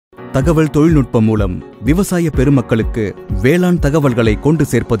தகவல் தொழில்நுட்பம் மூலம் விவசாய பெருமக்களுக்கு வேளாண் தகவல்களை கொண்டு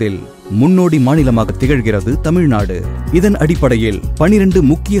சேர்ப்பதில் முன்னோடி மாநிலமாக திகழ்கிறது தமிழ்நாடு. இதன் அடிப்படையில் 12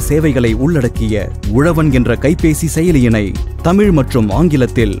 முக்கிய சேவைகளை உள்ளடக்கிய உழவன் என்ற கைபேசி செயலியினை தமிழ் மற்றும்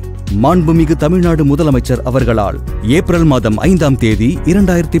ஆங்கிலத்தில் மாண்புமிகு தமிழ்நாடு முதலமைச்சர் அவர்களால் ஏப்ரல் மாதம் 5ஆம் தேதி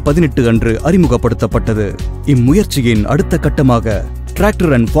 2018 அன்று அறிமுகப்படுத்தப்பட்டது. இம்முயற்சியின் அடுத்த கட்டமாக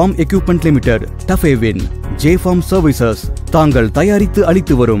tractor and form equipment limited டஃபேவின் J-form services தாங்கள் தயாரித்து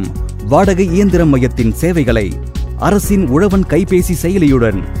அளித்து வரும் வாடகை இயந்திரம் மையத்தின் சேவைகளை அரசின் உழவன் கைபேசி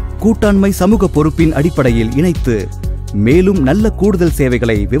செயலியுடன் கூட்டாண்மை சமூக பொறுப்பின் அடிப்படையில் இணைத்து மேலும் நல்ல கூடுதல்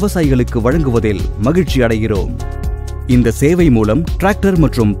சேவைகளை விவசாயிகளுக்கு வழங்குவதில் மகிழ்ச்சி அடைகிறோம். இந்த சேவை மூலம் டிராக்டர்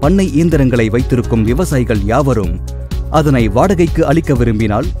மற்றும் பண்ணை இயந்திரங்களை வைத்திருக்கும் விவசாயிகள் யாவரும் அதனை வாடகைக்கு அளிக்க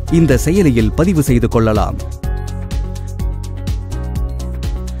விரும்பினால் இந்த செயலியில் பதிவு செய்து கொள்ளலாம்.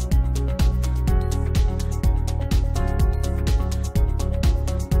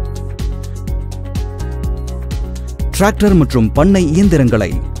 டிராக்டர் மற்றும் பண்ணை இயந்திரங்களை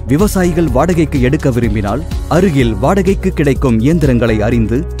விவசாயிகள் வாடகைக்கு எடுக்க விரும்பினால் அருகில் வாடகைக்கு கிடைக்கும் இயந்திரங்களை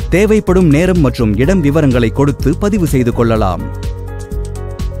அறிந்து தேவைப்படும் நேரம் மற்றும் இடம் விவரங்களை கொடுத்து பதிவு செய்து கொள்ளலாம்.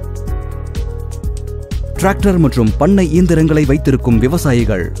 டிராக்டர் மற்றும் பண்ணை இயந்திரங்களை வைத்திருக்கும்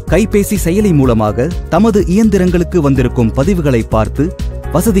விவசாயிகள் கைபேசி செயலி மூலமாக தமது இயந்திரங்களுக்கு வந்திருக்கும் பதிவுகளை பார்த்து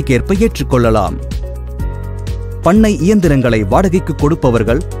வசதிக்கேற்ப ஏற்றுக்கொள்ளலாம். பண்ணை இயந்திரங்களை வாடகைக்கு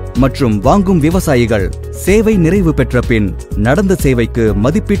கொடுப்பவர்கள் மற்றும் வாங்கும் விவசாயிகள் சேவை நிறைவு பெற்ற பின் நடந்த சேவைக்கு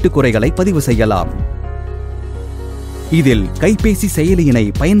மதிப்பீட்டு குறைகளை பதிவு செய்யலாம். இதில் கைபேசி செயலியினை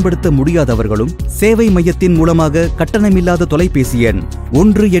பயன்படுத்த முடியாதவர்களும் சேவை மையத்தின் மூலமாக கட்டணமில்லாத தொலைபேசி எண்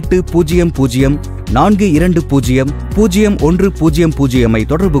 1800-420-0100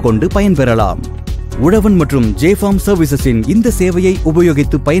 தொடர்பு கொண்டு பயன்பெறலாம். உழவன் மற்றும் ஜே-ஃபார்ம் சர்வீசஸின் இந்த சேவையை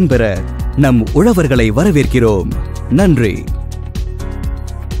உபயோகித்து பயன்பெற நம் உழவர்களை வரவேற்கிறோம். நன்றி.